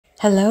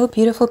Hello,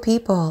 beautiful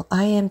people.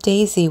 I am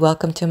Daisy.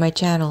 Welcome to my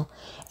channel.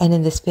 And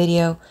in this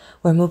video,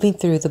 we're moving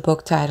through the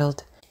book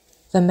titled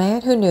The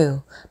Man Who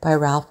Knew by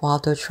Ralph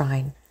Waldo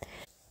Trine.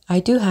 I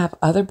do have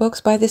other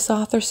books by this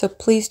author, so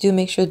please do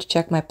make sure to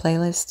check my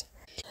playlist.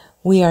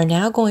 We are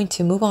now going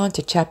to move on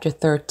to chapter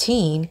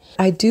 13.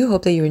 I do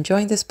hope that you're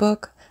enjoying this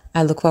book.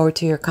 I look forward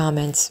to your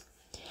comments.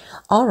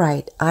 All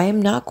right, I am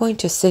not going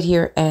to sit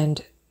here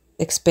and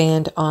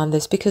expand on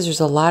this because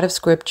there's a lot of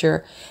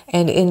scripture,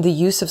 and in the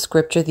use of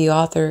scripture, the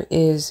author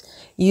is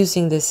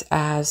using this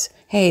as,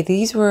 hey,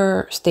 these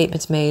were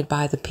statements made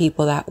by the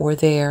people that were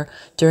there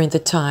during the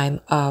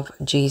time of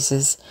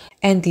Jesus,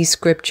 and these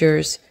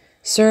scriptures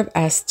serve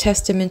as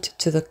testament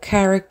to the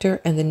character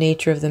and the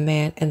nature of the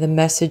man and the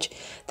message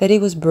that he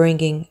was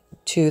bringing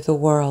to the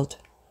world.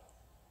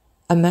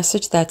 A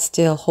message that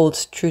still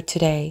holds true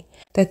today,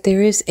 that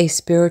there is a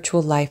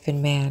spiritual life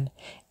in man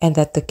and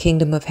that the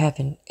kingdom of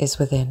heaven is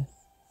within.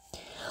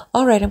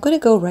 All right, I'm going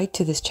to go right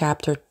to this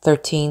chapter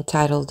 13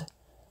 titled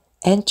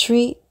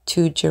Entry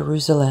to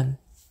Jerusalem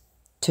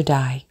to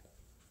Die.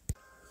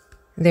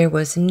 There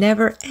was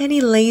never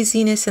any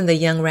laziness in the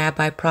young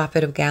rabbi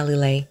prophet of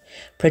Galilee.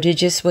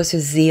 Prodigious was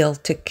his zeal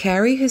to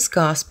carry his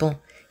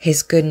gospel,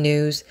 his good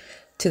news,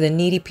 to the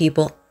needy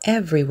people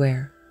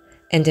everywhere.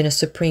 And in a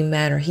supreme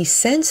manner, he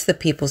sensed the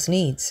people's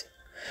needs.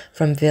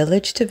 From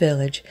village to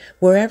village,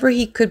 wherever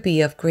he could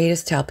be of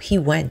greatest help, he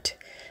went.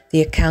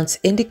 The accounts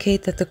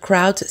indicate that the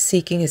crowds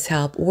seeking his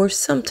help were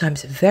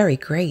sometimes very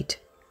great.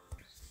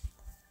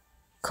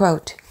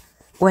 Quote,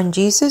 when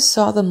Jesus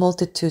saw the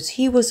multitudes,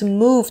 he was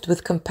moved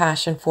with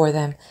compassion for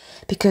them,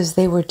 because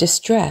they were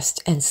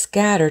distressed and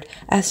scattered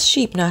as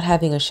sheep not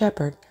having a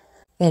shepherd.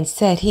 Then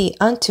said he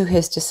unto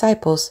his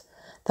disciples,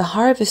 the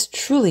harvest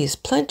truly is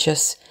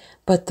plenteous,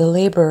 but the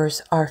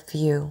laborers are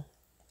few.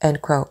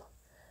 End quote.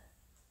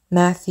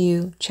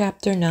 Matthew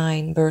chapter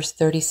 9, verse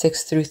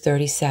 36 through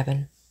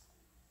 37.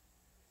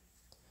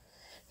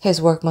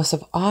 His work must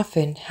have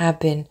often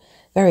been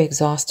very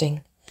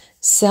exhausting.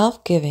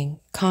 Self-giving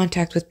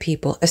contact with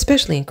people,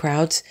 especially in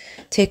crowds,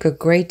 take a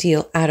great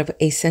deal out of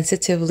a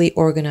sensitively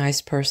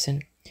organized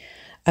person.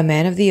 A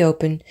man of the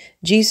open,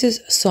 Jesus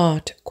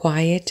sought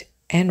quiet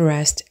and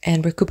rest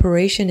and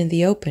recuperation in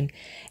the open.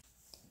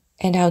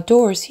 And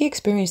outdoors, he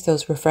experienced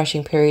those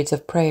refreshing periods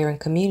of prayer and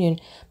communion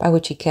by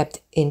which he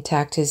kept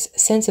intact his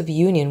sense of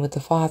union with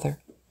the Father.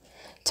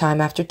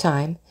 Time after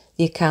time,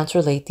 the accounts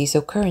relate these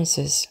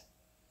occurrences.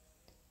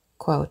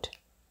 Quote,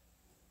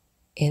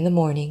 in the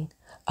morning,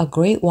 a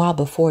great while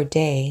before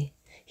day,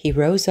 he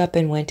rose up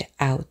and went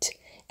out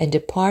and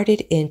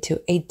departed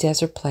into a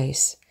desert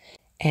place,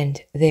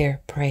 and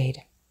there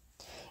prayed.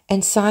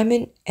 And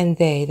Simon and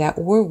they that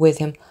were with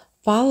him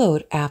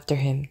followed after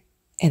him,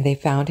 and they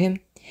found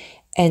him,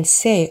 and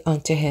say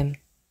unto him,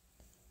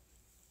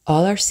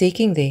 all are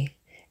seeking thee.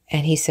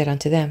 And he said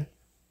unto them,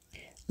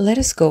 let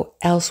us go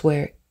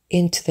elsewhere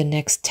into the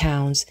next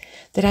towns,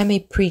 that I may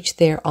preach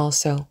there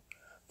also.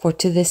 For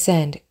to this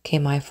end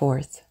came I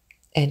forth.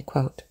 End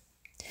quote.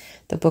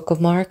 The book of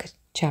Mark,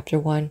 chapter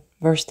 1,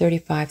 verse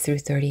 35 through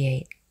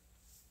 38.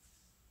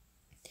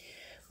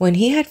 When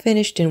he had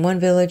finished in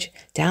one village,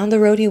 down the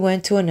road he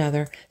went to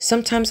another,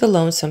 sometimes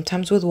alone,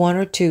 sometimes with one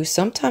or two,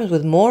 sometimes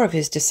with more of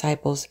his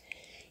disciples.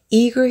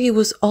 Eager he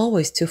was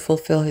always to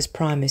fulfill his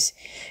promise.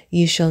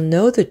 You shall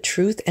know the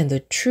truth, and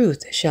the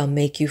truth shall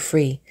make you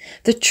free.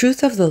 The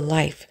truth of the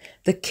life,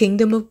 the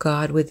kingdom of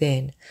God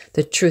within.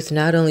 The truth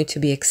not only to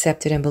be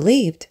accepted and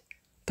believed,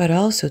 but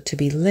also to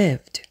be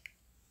lived.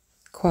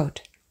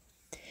 Quote,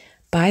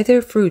 by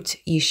their fruits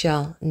ye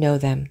shall know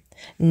them.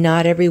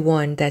 Not every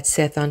one that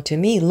saith unto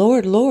me,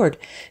 Lord, Lord,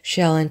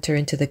 shall enter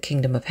into the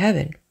kingdom of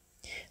heaven,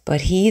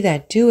 but he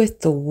that doeth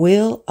the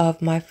will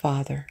of my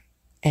Father.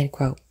 End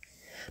quote.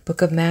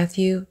 Book of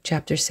Matthew,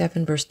 chapter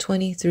 7, verse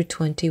 20 through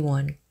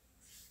 21.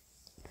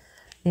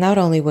 Not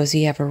only was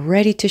he ever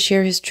ready to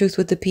share his truth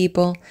with the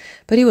people,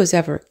 but he was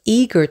ever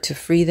eager to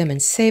free them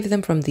and save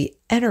them from the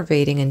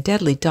enervating and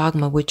deadly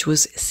dogma which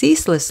was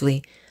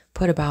ceaselessly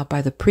put about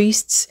by the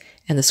priests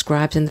and the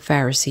scribes and the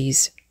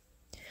Pharisees.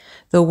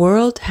 The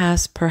world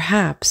has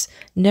perhaps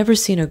never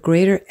seen a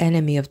greater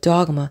enemy of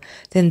dogma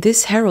than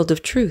this herald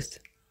of truth.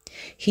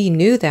 He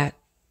knew that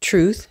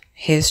truth,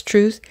 his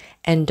truth,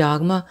 and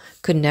dogma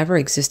could never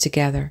exist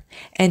together,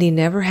 and he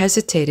never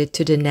hesitated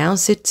to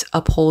denounce its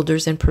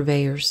upholders and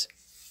purveyors.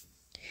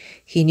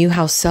 He knew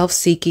how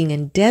self-seeking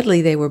and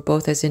deadly they were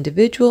both as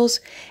individuals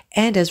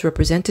and as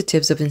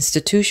representatives of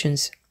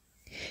institutions.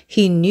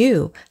 He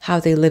knew how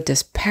they lived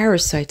as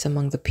parasites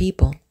among the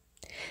people.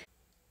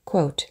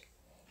 Quote,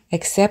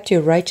 except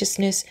your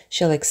righteousness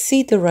shall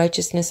exceed the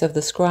righteousness of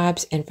the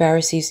scribes and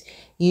Pharisees,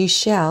 ye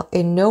shall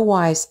in no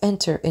wise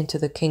enter into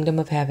the kingdom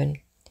of heaven.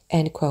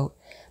 End quote.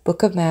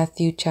 Book of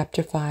Matthew,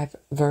 chapter 5,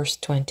 verse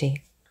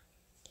 20.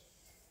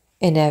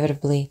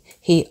 Inevitably,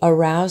 he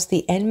aroused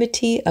the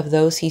enmity of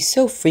those he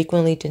so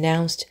frequently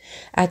denounced,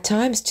 at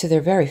times to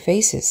their very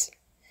faces.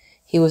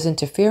 He was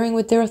interfering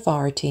with their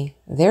authority,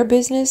 their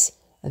business,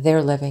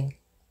 their living.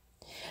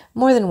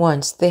 More than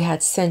once they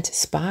had sent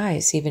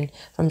spies even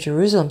from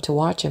Jerusalem to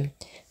watch him,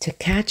 to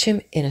catch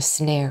him in a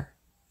snare.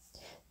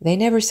 They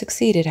never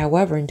succeeded,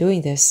 however, in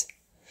doing this.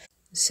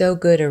 So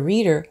good a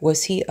reader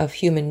was he of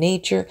human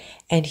nature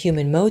and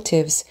human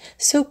motives,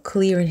 so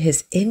clear in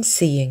his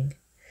inseeing,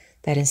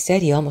 that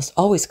instead he almost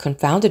always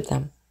confounded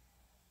them.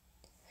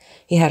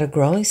 He had a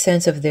growing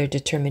sense of their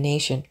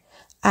determination,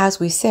 as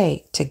we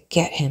say, to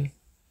get him.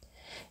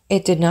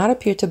 It did not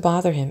appear to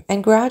bother him,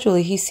 and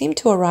gradually he seemed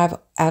to arrive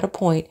at a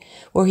point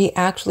where he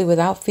actually,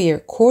 without fear,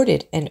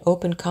 courted an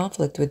open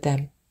conflict with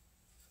them.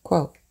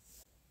 Quote,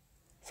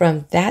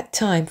 "From that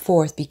time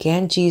forth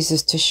began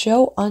Jesus to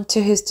show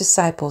unto his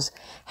disciples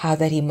how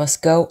that he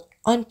must go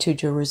unto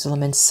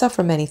Jerusalem and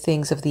suffer many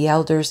things of the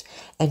elders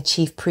and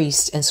chief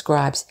priests and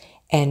scribes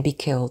and be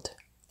killed."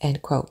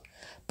 End quote.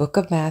 Book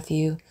of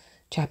Matthew,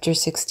 chapter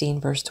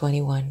 16, verse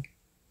 21.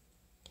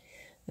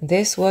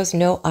 This was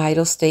no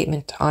idle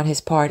statement on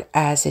his part,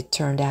 as it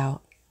turned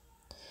out.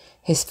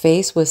 His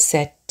face was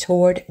set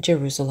toward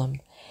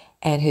Jerusalem,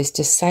 and his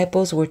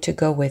disciples were to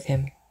go with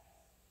him.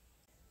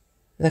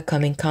 The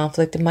coming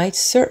conflict might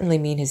certainly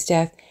mean his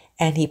death,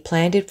 and he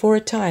planned it for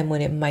a time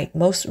when it might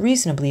most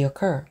reasonably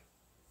occur.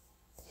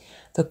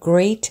 The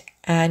great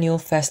annual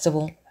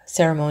festival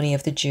ceremony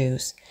of the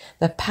Jews,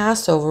 the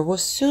Passover,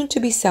 was soon to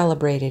be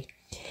celebrated.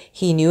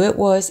 He knew it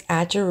was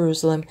at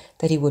Jerusalem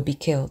that he would be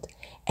killed,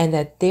 and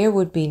that there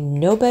would be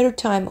no better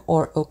time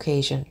or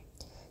occasion.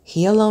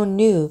 He alone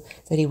knew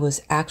that he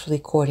was actually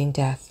courting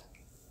death.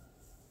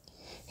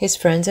 His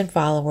friends and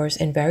followers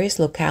in various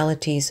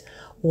localities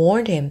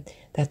warned him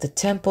that the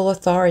temple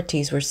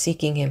authorities were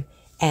seeking him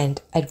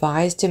and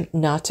advised him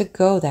not to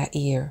go that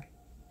year.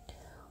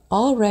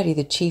 Already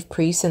the chief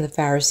priests and the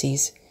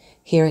Pharisees,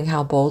 hearing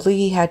how boldly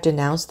he had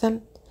denounced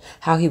them,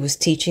 how he was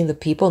teaching the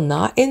people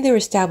not in their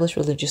established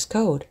religious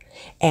code,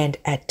 and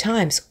at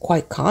times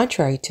quite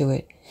contrary to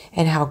it,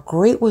 and how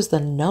great was the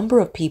number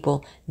of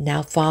people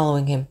now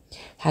following him,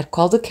 had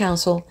called a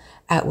council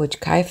at which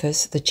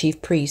Caiaphas, the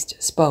chief priest,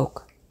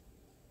 spoke.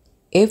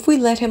 "If we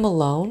let him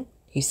alone,"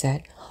 he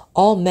said,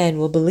 "all men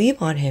will believe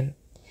on him,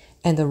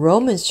 and the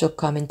Romans shall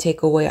come and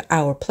take away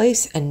our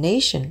place and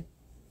nation."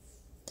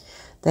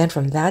 Then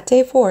from that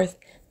day forth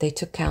they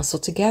took counsel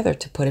together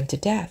to put him to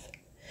death.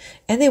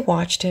 And they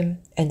watched him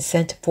and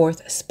sent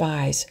forth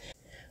spies,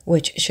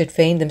 which should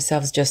feign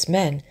themselves just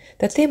men,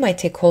 that they might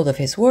take hold of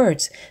his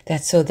words,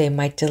 that so they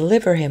might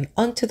deliver him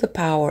unto the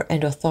power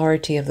and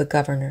authority of the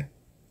governor.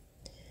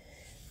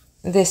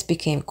 This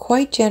became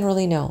quite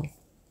generally known.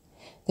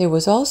 There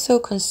was also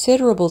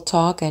considerable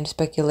talk and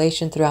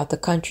speculation throughout the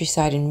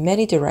countryside in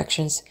many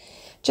directions,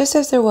 just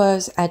as there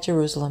was at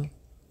Jerusalem.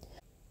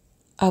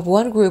 Of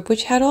one group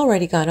which had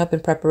already gone up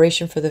in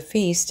preparation for the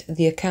feast,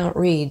 the account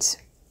reads,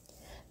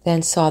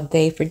 "Then sought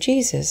they for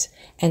Jesus,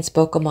 and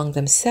spoke among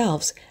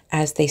themselves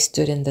as they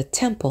stood in the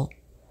temple,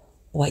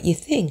 What ye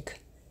think,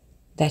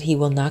 that he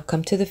will not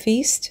come to the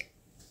feast?"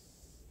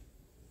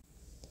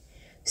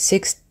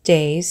 6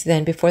 days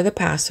then before the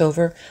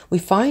Passover, we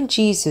find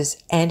Jesus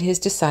and his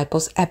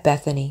disciples at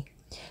Bethany,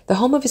 the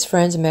home of his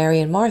friends Mary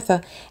and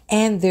Martha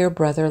and their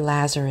brother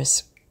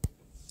Lazarus.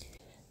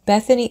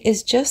 Bethany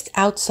is just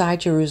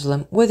outside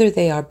Jerusalem, whither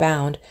they are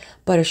bound,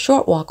 but a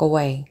short walk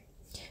away.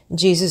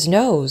 Jesus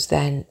knows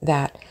then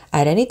that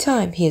at any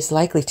time he is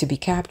likely to be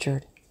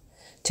captured,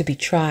 to be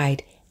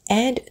tried,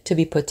 and to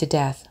be put to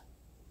death.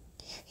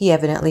 He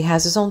evidently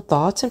has his own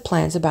thoughts and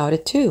plans about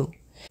it too.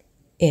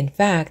 In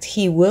fact,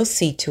 he will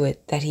see to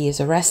it that he is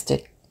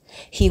arrested.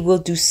 He will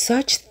do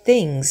such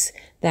things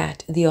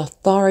that the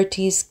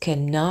authorities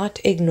cannot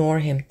ignore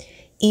him,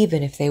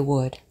 even if they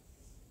would.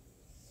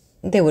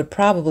 They would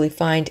probably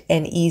find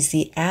an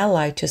easy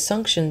ally to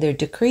sanction their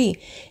decree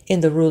in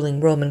the ruling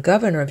Roman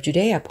governor of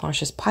Judea,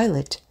 Pontius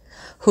Pilate,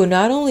 who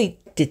not only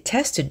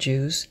detested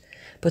Jews,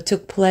 but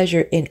took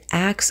pleasure in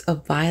acts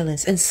of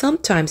violence and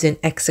sometimes in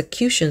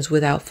executions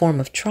without form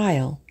of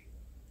trial.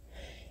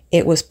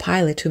 It was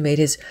Pilate who made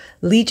his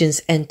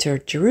legions enter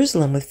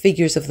Jerusalem with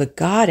figures of the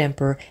God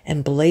Emperor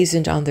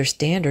emblazoned on their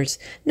standards,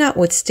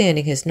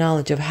 notwithstanding his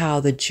knowledge of how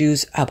the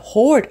Jews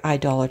abhorred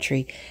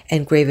idolatry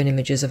and graven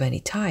images of any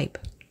type.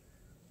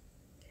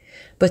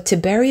 But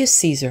Tiberius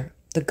Caesar,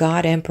 the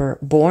God Emperor,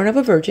 born of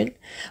a virgin,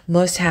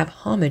 must have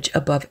homage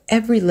above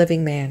every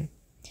living man.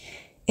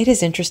 It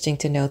is interesting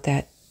to note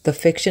that the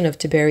fiction of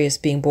Tiberius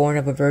being born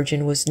of a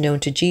virgin was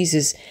known to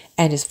Jesus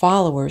and his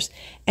followers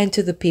and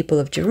to the people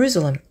of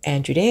Jerusalem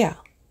and Judea,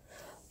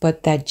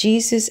 but that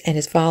Jesus and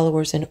his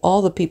followers and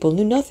all the people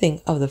knew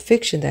nothing of the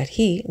fiction that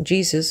he,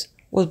 Jesus,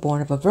 was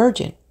born of a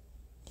virgin.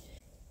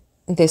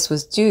 This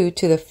was due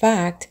to the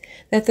fact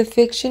that the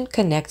fiction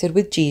connected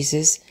with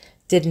Jesus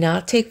did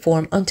not take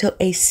form until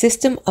a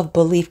system of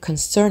belief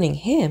concerning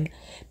him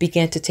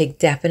began to take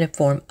definite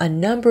form a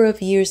number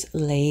of years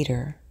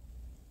later.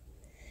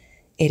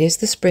 It is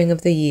the spring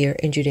of the year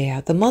in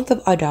Judea, the month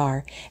of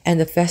Adar, and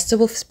the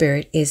festival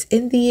spirit is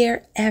in the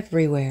air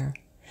everywhere.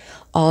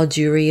 All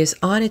Jewry is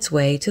on its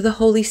way to the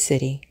holy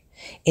city,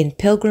 in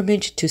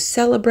pilgrimage to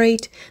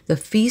celebrate the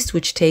feast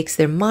which takes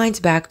their minds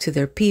back to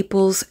their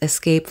people's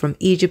escape from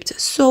Egypt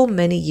so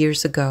many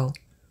years ago.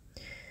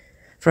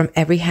 From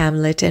every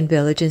hamlet and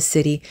village and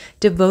city,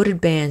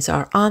 devoted bands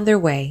are on their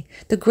way.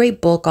 The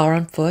great bulk are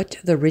on foot,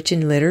 the rich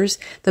in litters,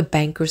 the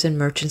bankers and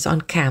merchants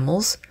on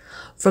camels.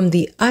 From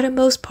the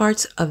uttermost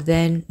parts of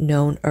then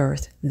known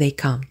earth they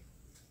come.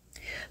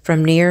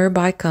 From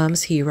nearby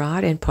comes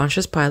Herod and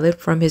Pontius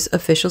Pilate from his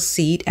official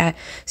seat at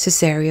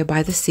Caesarea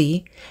by the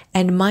sea,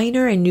 and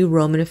minor and new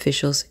Roman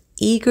officials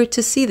eager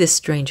to see this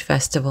strange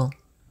festival.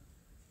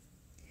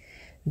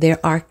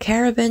 There are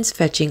caravans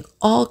fetching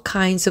all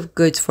kinds of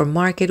goods for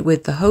market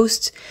with the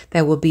hosts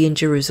that will be in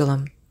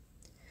Jerusalem.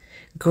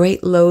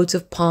 Great loads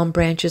of palm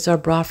branches are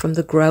brought from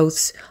the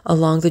growths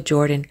along the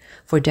Jordan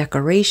for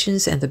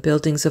decorations and the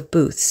buildings of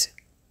booths.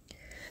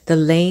 The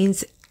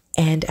lanes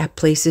and at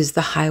places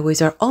the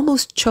highways are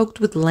almost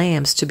choked with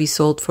lambs to be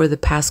sold for the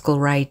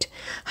paschal rite,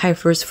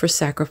 heifers for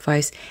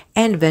sacrifice,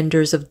 and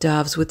vendors of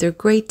doves with their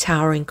great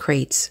towering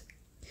crates.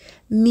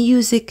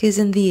 Music is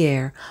in the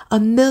air.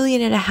 1.5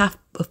 million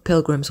of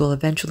pilgrims will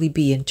eventually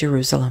be in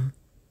Jerusalem.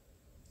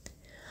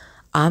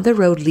 On the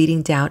road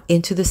leading down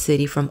into the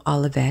city from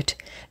Olivet,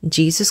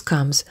 Jesus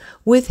comes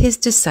with his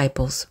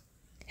disciples,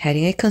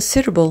 heading a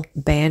considerable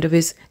band of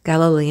his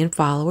Galilean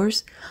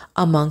followers,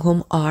 among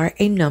whom are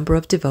a number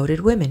of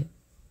devoted women.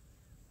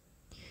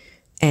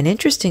 An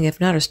interesting,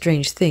 if not a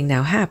strange thing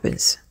now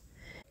happens.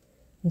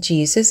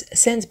 Jesus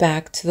sends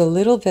back to the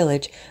little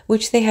village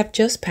which they have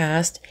just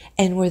passed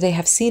and where they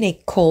have seen a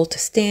colt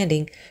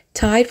standing,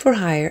 tied for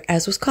hire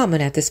as was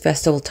common at this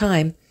festival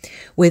time,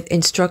 with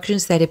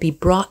instructions that it be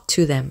brought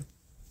to them.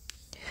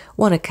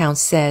 One account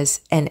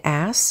says an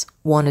ass,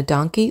 one a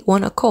donkey,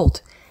 one a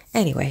colt.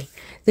 Anyway,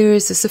 there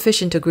is a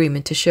sufficient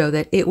agreement to show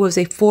that it was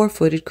a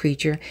 4-footed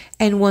creature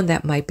and one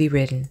that might be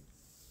ridden.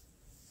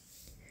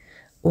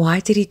 Why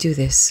did he do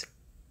this?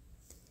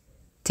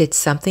 Did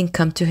something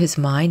come to his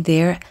mind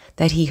there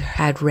that he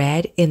had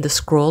read in the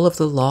scroll of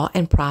the law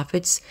and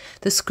prophets,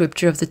 the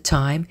scripture of the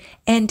time,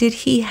 and did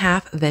he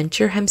half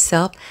venture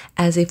himself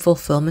as a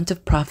fulfillment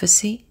of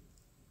prophecy?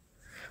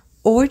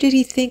 Or did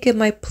he think it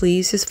might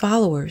please his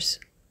followers?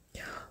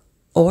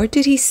 Or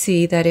did he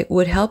see that it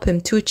would help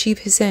him to achieve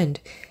his end,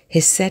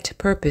 his set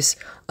purpose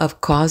of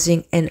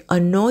causing an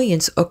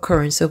annoyance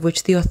occurrence of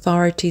which the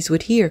authorities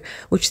would hear,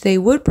 which they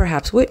would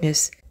perhaps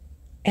witness,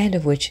 and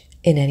of which,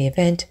 in any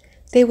event,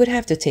 they would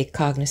have to take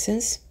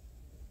cognizance?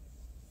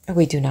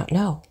 We do not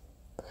know.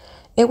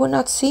 It would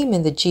not seem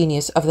in the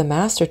genius of the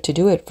master to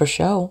do it for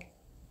show.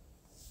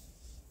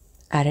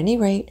 At any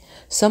rate,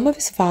 some of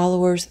his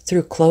followers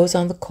threw clothes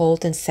on the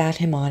colt and sat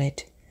him on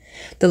it.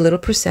 The little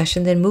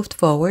procession then moved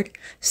forward,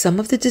 some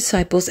of the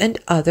disciples and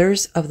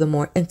others of the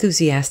more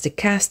enthusiastic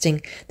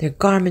casting their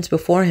garments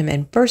before him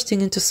and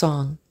bursting into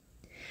song.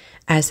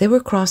 As they were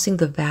crossing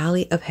the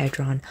valley of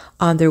Hedron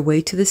on their way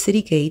to the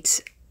city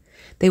gates,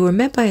 they were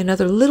met by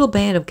another little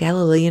band of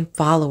Galilean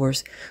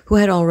followers who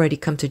had already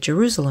come to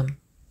Jerusalem.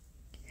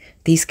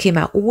 These came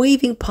out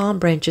waving palm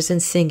branches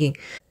and singing.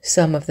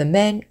 Some of the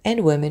men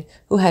and women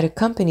who had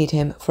accompanied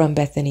him from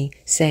Bethany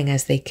sang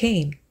as they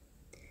came,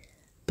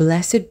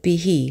 "Blessed be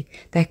he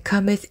that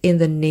cometh in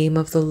the name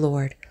of the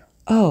Lord.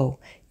 Oh,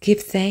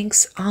 give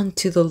thanks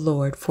unto the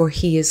Lord, for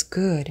he is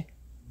good."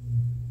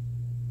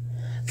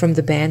 From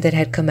the band that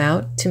had come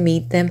out to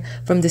meet them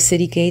from the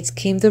city gates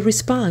came the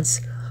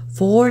response,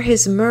 "For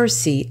his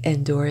mercy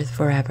endureth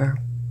forever."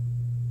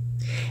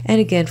 And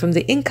again from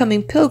the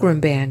incoming pilgrim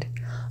band,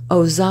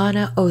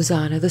 "Hosanna,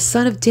 Hosanna, the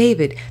Son of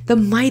David, the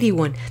mighty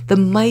one,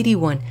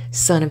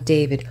 Son of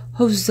David.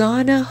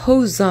 Hosanna,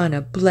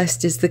 Hosanna,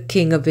 blessed is the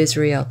King of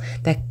Israel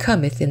that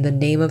cometh in the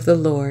name of the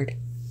Lord."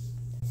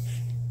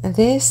 And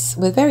this,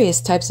 with various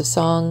types of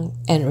song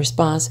and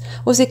response,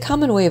 was a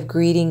common way of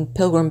greeting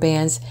pilgrim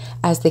bands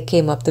as they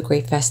came up the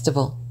great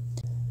festival.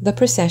 The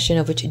procession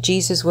of which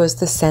Jesus was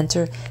the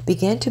center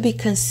began to be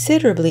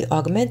considerably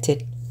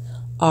augmented.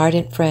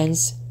 Ardent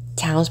friends,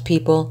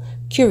 townspeople,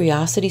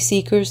 curiosity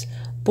seekers,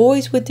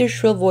 boys with their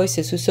shrill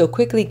voices who so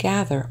quickly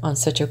gather on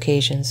such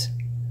occasions.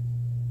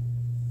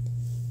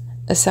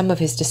 Some of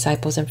his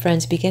disciples and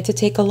friends began to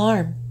take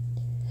alarm.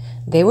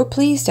 They were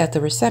pleased at the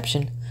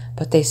reception,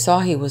 but they saw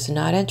he was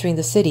not entering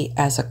the city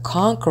as a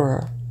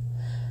conqueror.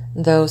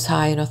 Those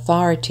high in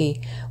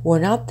authority were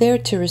not there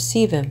to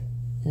receive him.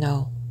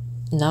 No,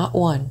 not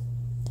one.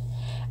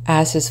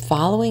 As his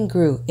following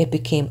grew, it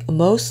became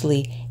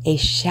mostly a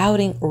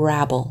shouting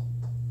rabble.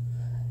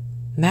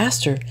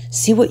 "Master,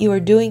 see what you are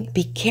doing.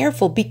 Be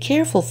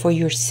careful for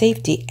your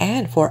safety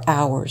and for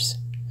ours."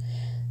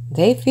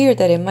 They feared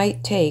that it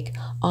might take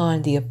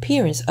on the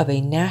appearance of a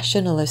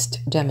nationalist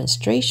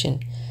demonstration,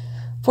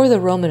 for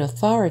the Roman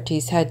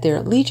authorities had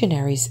their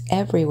legionaries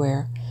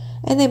everywhere,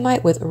 and they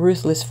might with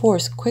ruthless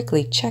force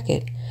quickly check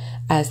it,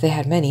 as they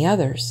had many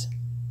others.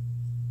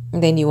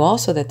 They knew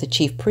also that the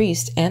chief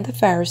priests and the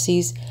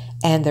Pharisees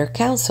and their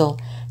council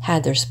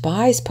had their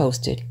spies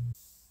posted,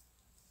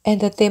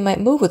 and that they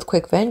might move with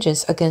quick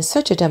vengeance against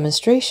such a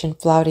demonstration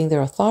flouting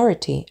their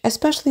authority,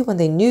 especially when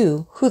they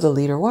knew who the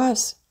leader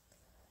was.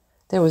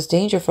 There was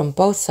danger from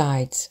both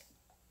sides.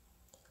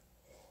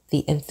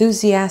 The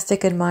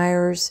enthusiastic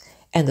admirers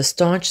and the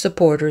staunch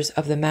supporters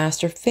of the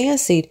Master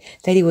fancied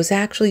that he was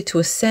actually to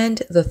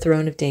ascend the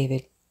throne of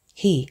David,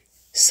 he,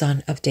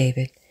 son of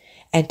David,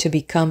 and to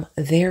become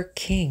their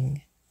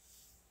king.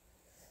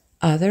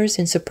 Others,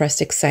 in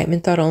suppressed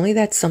excitement, thought only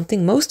that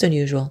something most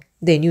unusual,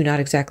 they knew not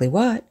exactly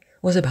what,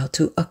 was about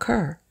to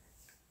occur.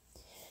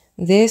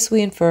 This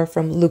we infer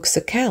from Luke's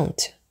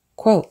account.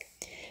 Quote,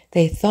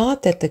 "They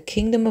thought that the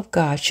kingdom of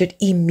God should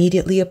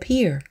immediately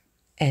appear."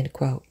 End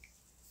quote.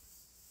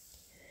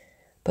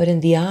 But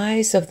in the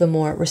eyes of the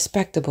more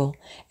respectable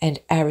and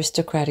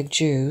aristocratic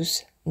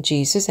Jews,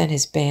 Jesus and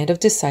his band of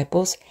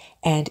disciples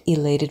and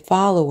elated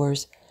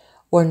followers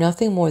were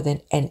nothing more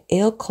than an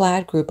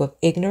ill-clad group of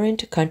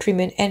ignorant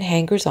countrymen and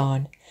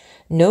hangers-on,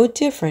 no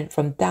different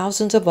from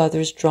thousands of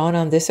others drawn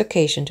on this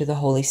occasion to the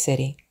holy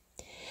city.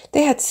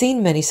 They had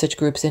seen many such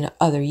groups in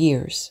other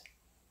years.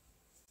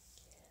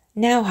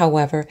 Now,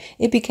 however,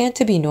 it began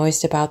to be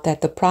noised about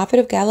that the prophet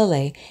of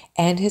Galilee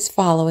and his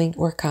following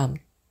were come.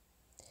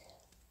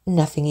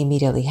 Nothing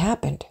immediately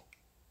happened.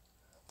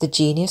 The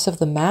genius of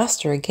the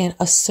Master again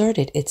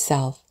asserted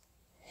itself.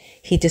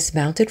 He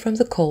dismounted from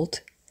the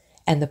colt,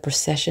 and the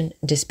procession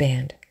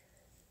disbanded,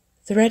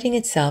 threading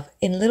itself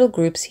in little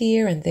groups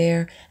here and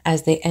there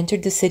as they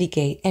entered the city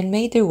gate and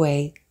made their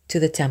way to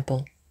the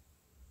temple.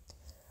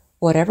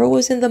 Whatever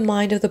was in the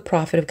mind of the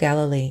prophet of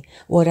Galilee,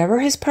 whatever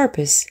his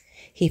purpose,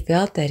 he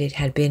felt that it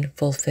had been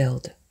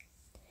fulfilled.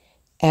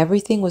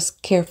 Everything was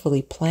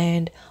carefully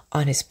planned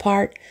on his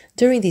part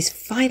during these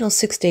final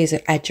 6 days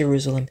at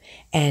Jerusalem,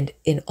 and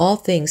in all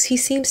things he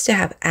seems to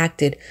have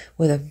acted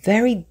with a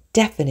very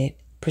definite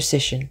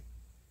precision.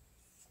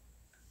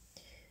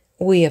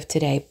 We of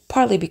today,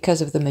 partly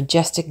because of the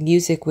majestic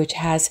music which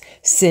has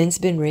since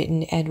been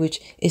written and which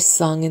is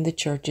sung in the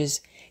churches,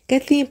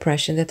 get the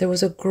impression that there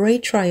was a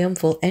great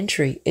triumphal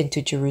entry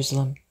into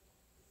Jerusalem.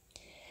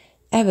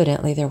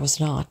 Evidently there was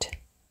not.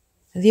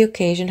 The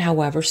occasion,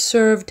 however,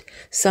 served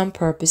some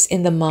purpose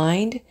in the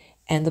mind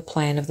and the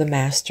plan of the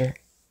Master.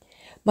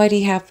 Might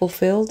he have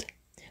fulfilled,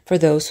 for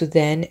those who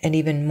then and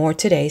even more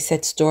today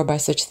set store by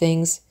such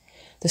things,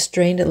 the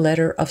strained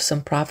letter of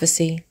some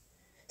prophecy?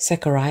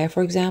 Zechariah,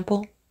 for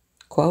example,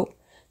 quote,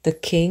 "The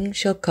king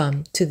shall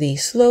come to thee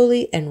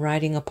slowly and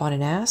riding upon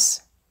an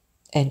ass,"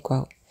 end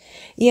quote.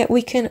 Yet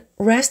we can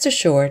rest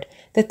assured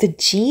that the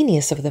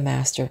genius of the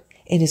Master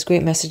in his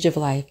great message of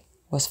life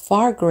was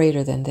far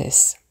greater than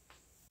this.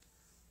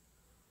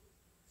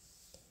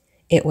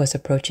 It was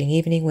approaching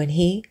evening when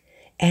he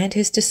and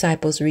his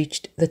disciples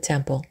reached the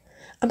temple,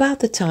 about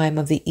the time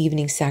of the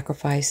evening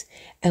sacrifice,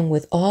 and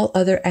with all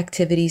other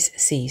activities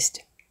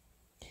ceased.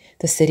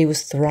 The city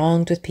was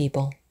thronged with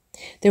people.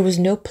 There was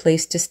no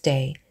place to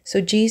stay,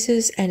 so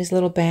Jesus and his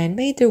little band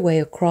made their way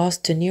across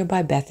to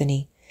nearby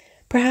Bethany,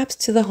 perhaps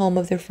to the home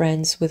of their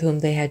friends with whom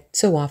they had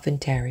so often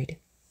tarried.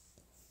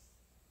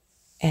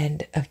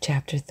 End of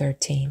chapter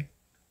 13.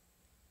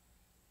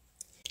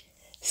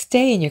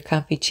 Stay in your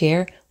comfy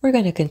chair. We're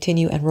going to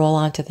continue and roll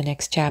on to the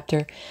next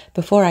chapter.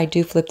 Before I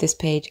do flip this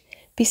page,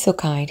 be so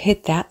kind,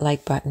 hit that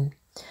like button.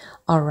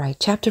 All right,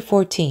 chapter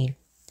 14.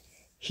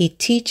 He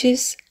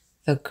teaches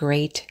the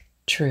great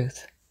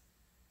truth.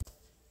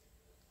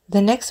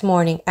 The next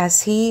morning,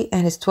 as he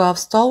and his 12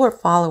 stalwart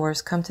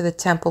followers come to the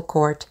temple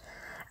court,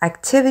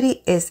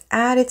 activity is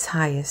at its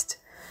highest.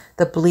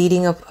 The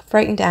bleating of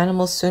frightened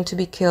animals soon to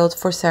be killed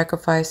for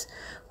sacrifice,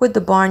 with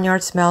the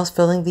barnyard smells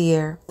filling the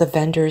air, the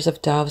vendors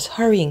of doves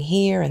hurrying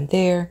here and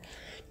there,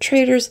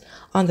 traders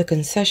on the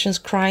concessions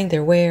crying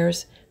their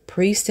wares,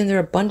 priests in their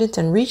abundant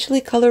and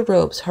richly colored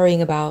robes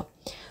hurrying about,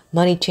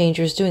 money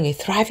changers doing a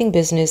thriving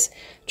business,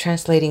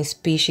 translating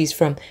species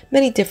from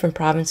many different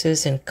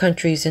provinces and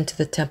countries into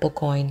the temple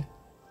coin.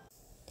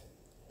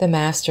 The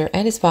Master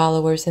and his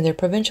followers in their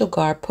provincial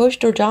garb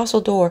pushed or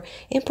jostled or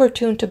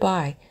importuned to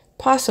buy.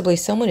 Possibly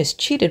someone is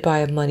cheated by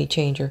a money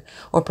changer,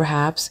 or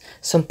perhaps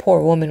some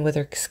poor woman with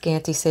her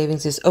scanty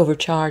savings is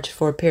overcharged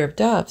for a pair of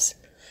doves.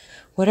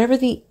 Whatever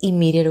the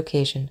immediate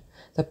occasion,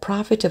 the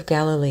prophet of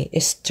Galilee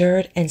is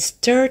stirred and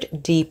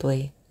stirred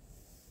deeply.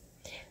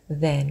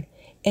 Then,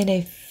 in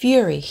a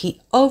fury, he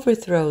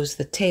overthrows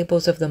the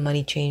tables of the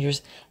money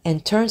changers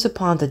and turns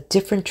upon the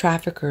different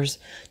traffickers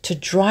to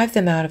drive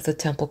them out of the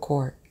temple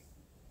court.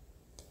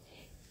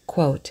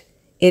 Quote,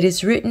 "It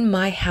is written,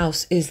 my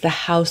house is the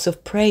house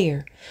of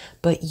prayer,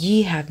 but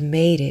ye have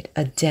made it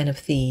a den of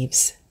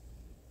thieves."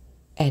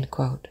 End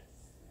quote.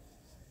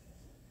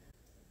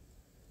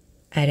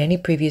 At any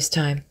previous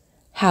time,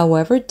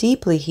 however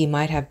deeply he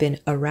might have been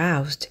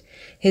aroused,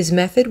 his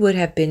method would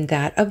have been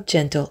that of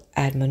gentle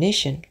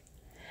admonition.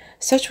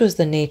 Such was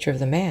the nature of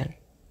the man.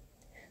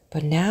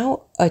 But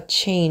now a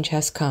change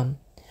has come.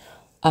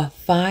 A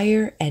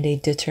fire and a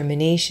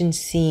determination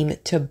seem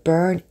to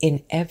burn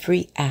in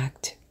every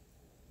act.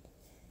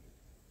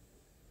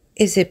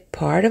 Is it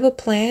part of a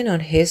plan on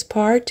his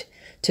part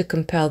to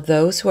compel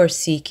those who are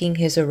seeking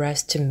his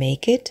arrest to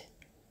make it?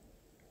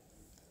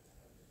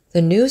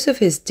 The news of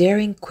his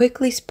daring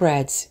quickly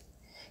spreads.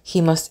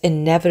 He must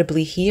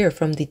inevitably hear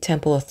from the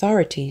temple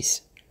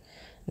authorities.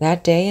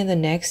 That day and the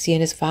next, he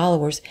and his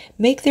followers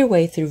make their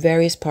way through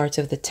various parts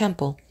of the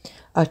temple,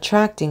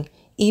 attracting,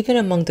 even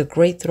among the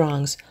great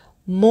throngs,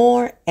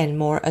 more and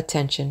more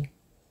attention.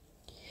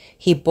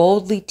 He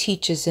boldly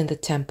teaches in the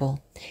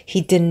temple.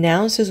 He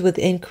denounces with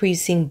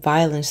increasing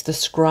violence the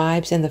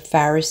scribes and the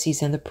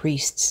Pharisees and the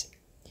priests.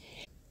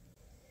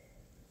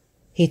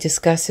 He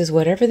discusses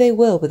whatever they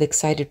will with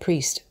excited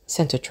priests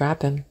sent to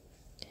trap him.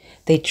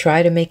 They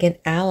try to make an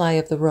ally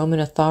of the Roman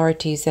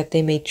authorities that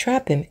they may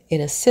trap him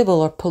in a civil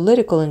or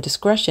political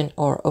indiscretion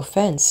or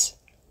offense.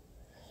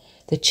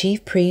 The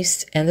chief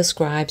priests and the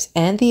scribes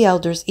and the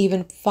elders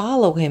even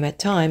follow him at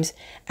times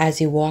as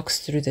he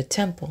walks through the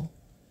temple.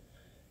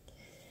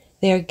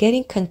 They are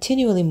getting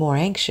continually more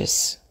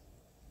anxious,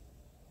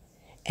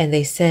 and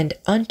they send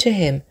unto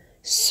him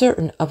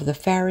certain of the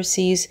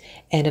Pharisees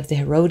and of the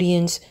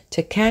Herodians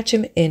to catch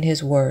him in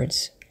his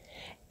words.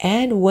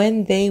 And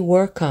when they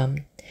were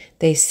come,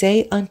 they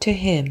say unto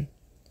him,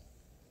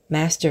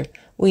 Master,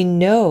 we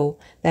know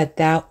that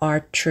thou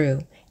art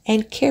true,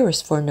 and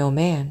carest for no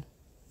man.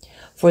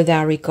 For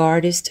thou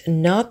regardest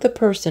not the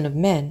person of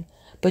men,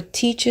 but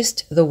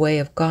teachest the way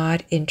of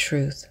God in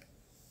truth.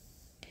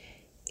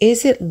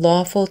 Is it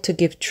lawful to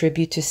give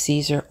tribute to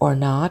Caesar or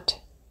not?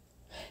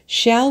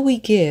 Shall we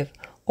give,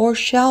 or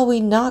shall we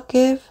not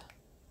give?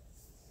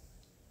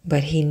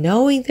 But he,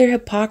 knowing their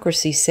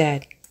hypocrisy,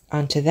 said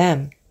unto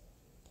them,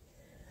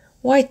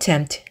 Why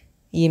tempt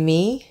ye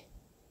me?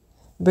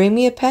 Bring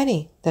me a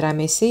penny, that I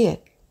may see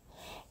it.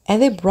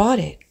 And they brought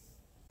it.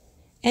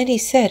 And he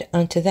said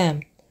unto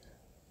them,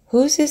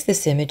 Whose is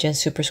this image and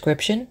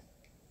superscription?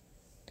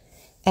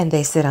 And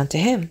they said unto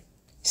him,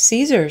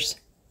 Caesar's.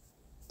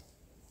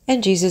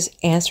 And Jesus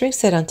answering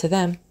said unto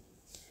them,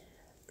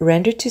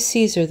 Render to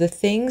Caesar the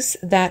things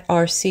that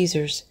are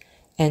Caesar's,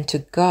 and to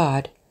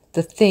God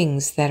the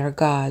things that are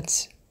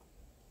God's.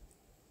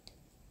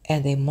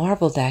 And they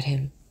marveled at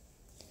him.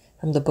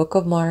 From the book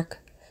of Mark,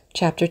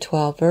 chapter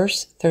 12,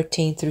 verse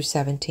 13 through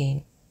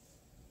 17.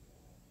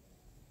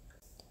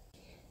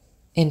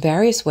 In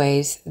various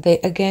ways, they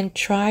again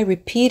try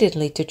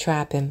repeatedly to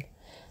trap him,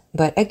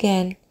 but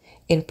again,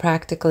 in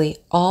practically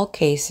all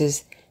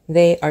cases,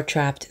 they are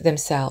trapped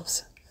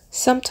themselves.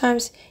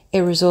 Sometimes it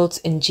results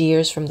in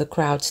jeers from the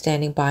crowd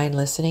standing by and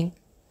listening.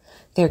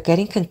 They're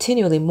getting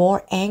continually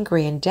more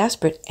angry and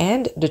desperate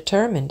and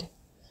determined.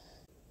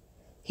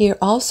 Here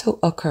also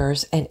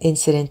occurs an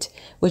incident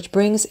which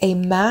brings a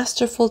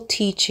masterful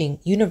teaching,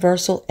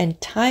 universal and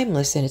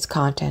timeless in its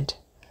content.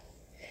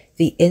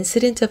 The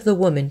incident of the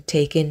woman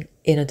taken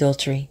in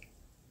adultery.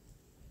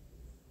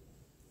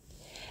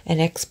 An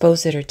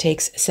expositor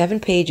takes 7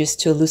 pages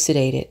to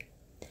elucidate it.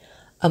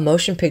 A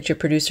motion picture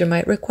producer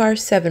might require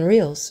 7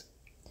 reels.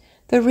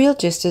 The real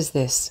gist is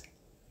this.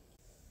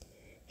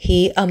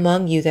 He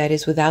among you that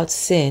is without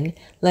sin,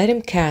 let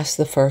him cast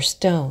the first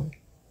stone.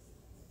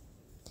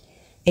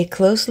 A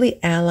closely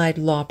allied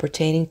law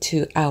pertaining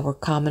to our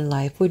common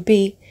life would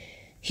be,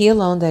 he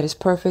alone that is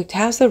perfect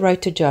has the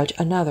right to judge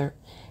another,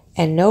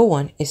 and no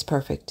one is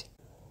perfect.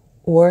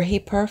 Were he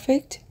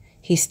perfect,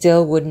 he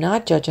still would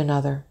not judge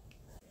another.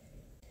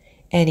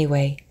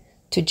 Anyway,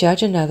 to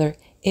judge another,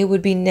 it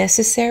would be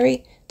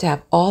necessary to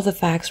have all the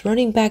facts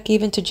running back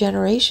even to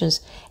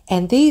generations,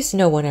 and these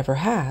no one ever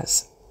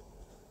has.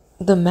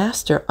 The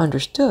Master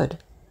understood.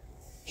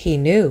 He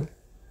knew.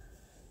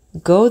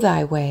 Go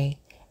thy way,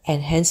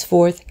 and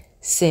henceforth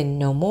sin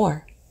no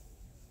more.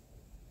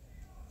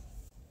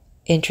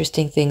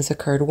 Interesting things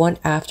occurred one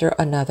after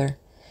another.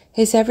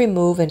 His every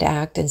move and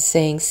act and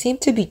saying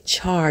seemed to be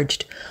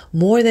charged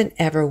more than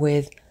ever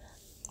with,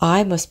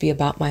 I must be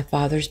about my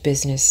Father's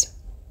business.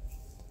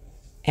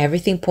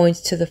 Everything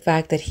points to the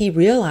fact that he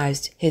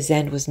realized his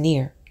end was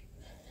near.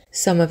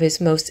 Some of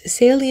his most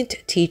salient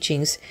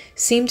teachings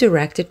seem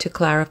directed to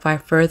clarify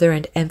further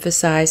and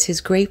emphasize his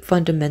great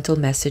fundamental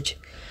message,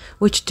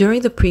 which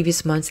during the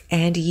previous months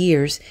and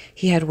years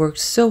he had worked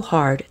so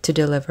hard to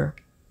deliver.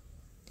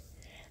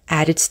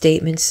 Added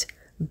statements,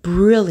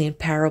 brilliant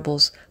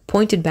parables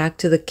pointed back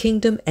to the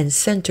kingdom and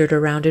centered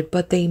around it,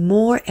 but they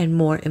more and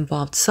more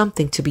involved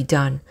something to be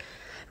done,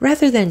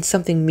 rather than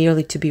something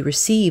merely to be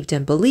received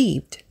and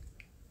believed.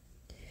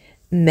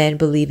 Men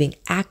believing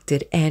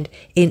acted, and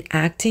in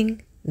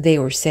acting, they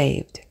were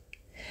saved.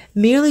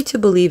 Merely to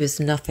believe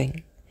is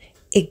nothing.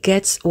 It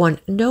gets one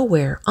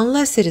nowhere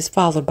unless it is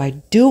followed by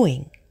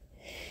doing.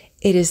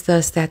 It is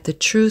thus that the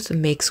truth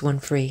makes one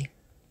free.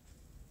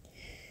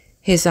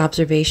 His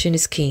observation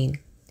is keen.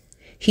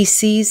 He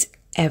sees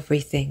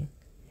everything,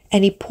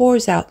 and he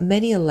pours out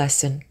many a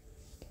lesson.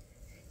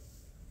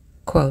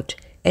 Quote,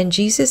 And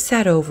Jesus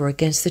sat over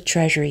against the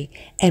treasury,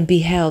 and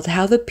beheld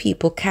how the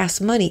people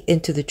cast money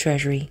into the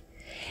treasury.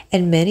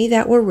 And many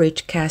that were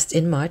rich cast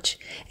in much.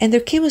 And there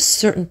came a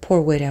certain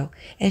poor widow,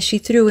 and she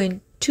threw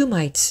in 2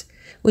 mites,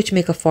 which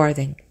make a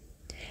farthing.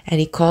 And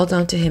he called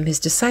unto him his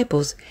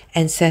disciples,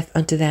 and saith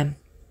unto them,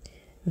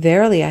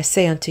 Verily I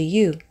say unto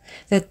you,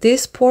 that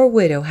this poor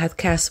widow hath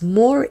cast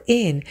more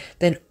in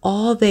than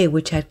all they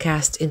which had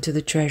cast into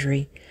the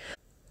treasury.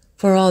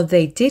 For all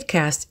they did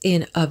cast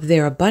in of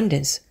their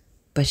abundance,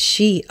 but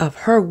she of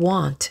her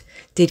want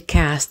did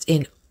cast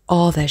in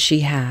all that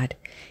she had,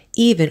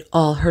 even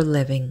all her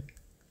living.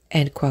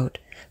 End quote.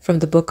 From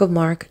the book of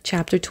Mark,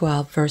 chapter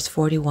 12, verse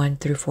 41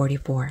 through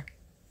 44.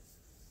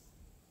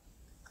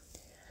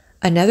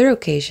 Another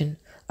occasion,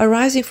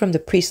 arising from the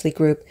priestly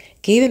group,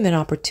 gave him an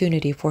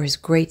opportunity for his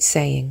great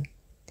saying.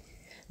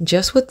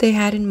 Just what they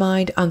had in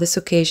mind on this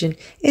occasion,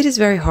 it is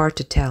very hard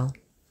to tell.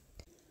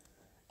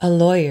 A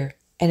lawyer,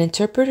 an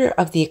interpreter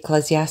of the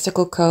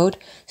ecclesiastical code,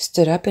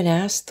 stood up and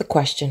asked the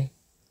question,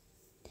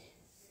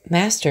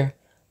 Master,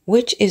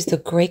 which is the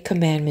great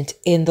commandment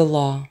in the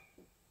law?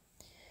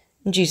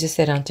 Jesus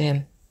said unto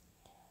him,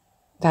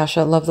 Thou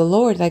shalt love the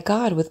Lord thy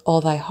God with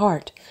all thy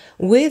heart,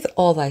 with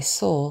all thy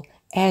soul,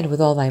 and with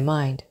all thy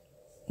mind.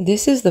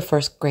 This is the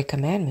first great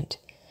commandment.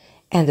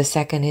 And the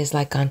second is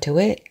like unto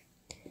it.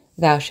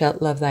 Thou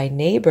shalt love thy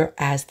neighbor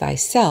as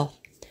thyself.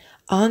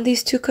 On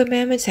these two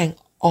commandments hang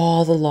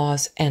all the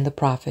laws and the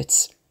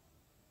prophets.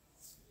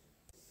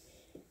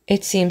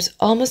 It seems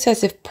almost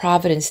as if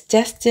Providence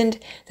destined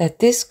that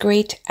this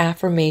great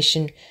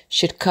affirmation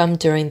should come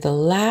during the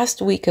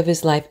last week of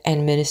his life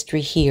and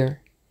ministry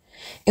here.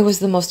 It was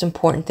the most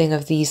important thing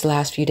of these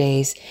last few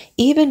days,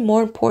 even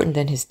more important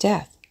than his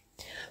death.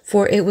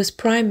 For it was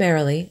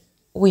primarily,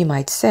 we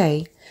might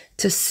say,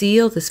 to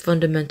seal this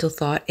fundamental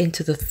thought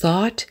into the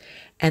thought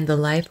and the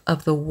life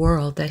of the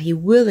world that he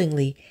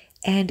willingly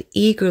and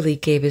eagerly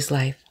gave his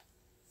life.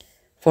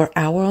 For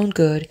our own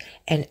good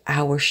and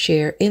our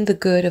share in the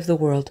good of the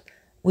world,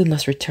 we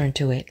must return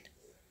to it.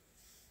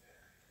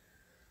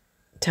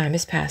 Time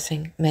is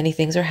passing, many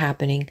things are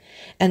happening,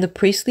 and the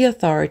priestly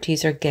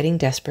authorities are getting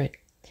desperate.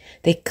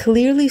 They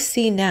clearly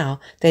see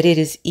now that it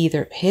is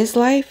either his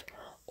life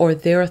or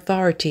their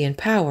authority and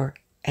power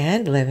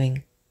and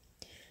living.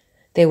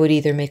 They would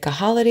either make a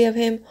holiday of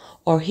him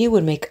or he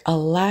would make a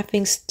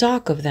laughing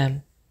stock of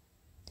them.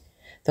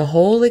 The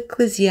whole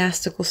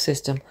ecclesiastical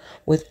system,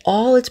 with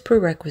all its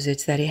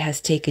prerequisites that it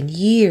has taken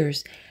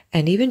years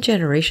and even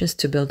generations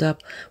to build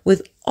up,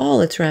 with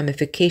all its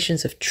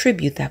ramifications of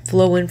tribute that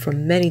flow in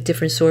from many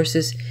different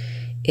sources,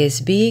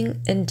 is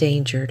being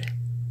endangered.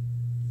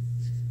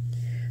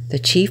 The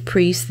chief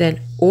priests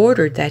then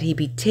ordered that he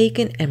be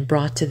taken and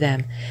brought to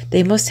them.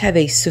 They must have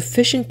a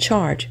sufficient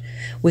charge,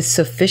 with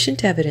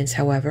sufficient evidence,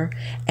 however,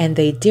 and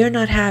they dare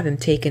not have him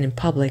taken in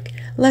public,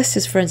 lest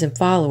his friends and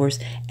followers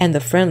and the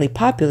friendly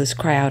populace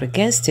cry out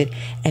against it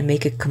and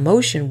make a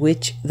commotion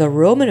which the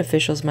Roman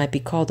officials might be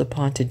called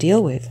upon to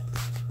deal with.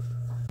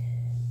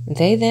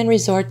 They then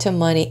resort to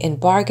money and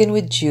bargain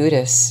with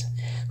Judas,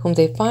 whom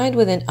they find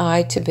with an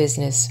eye to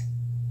business.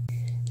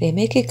 They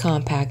make a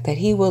compact that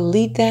he will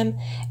lead them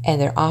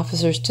and their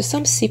officers to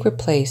some secret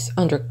place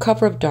under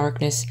cover of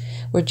darkness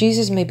where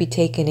Jesus may be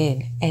taken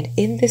in, and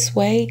in this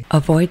way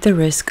avoid the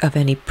risk of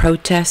any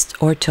protest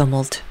or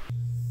tumult.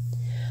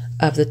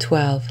 Of the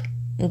 12,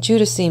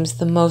 Judas seems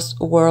the most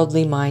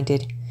worldly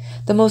minded,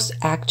 the most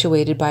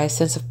actuated by a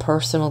sense of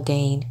personal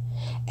gain,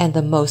 and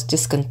the most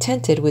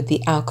discontented with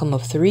the outcome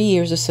of 3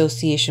 years'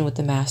 association with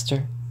the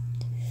Master.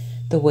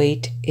 The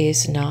wait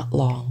is not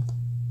long.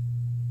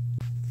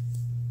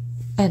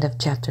 End of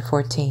chapter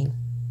 14.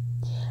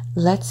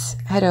 Let's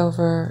head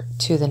over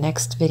to the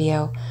next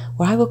video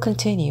where I will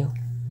continue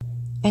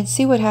and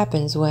see what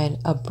happens when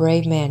a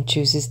brave man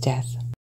chooses death.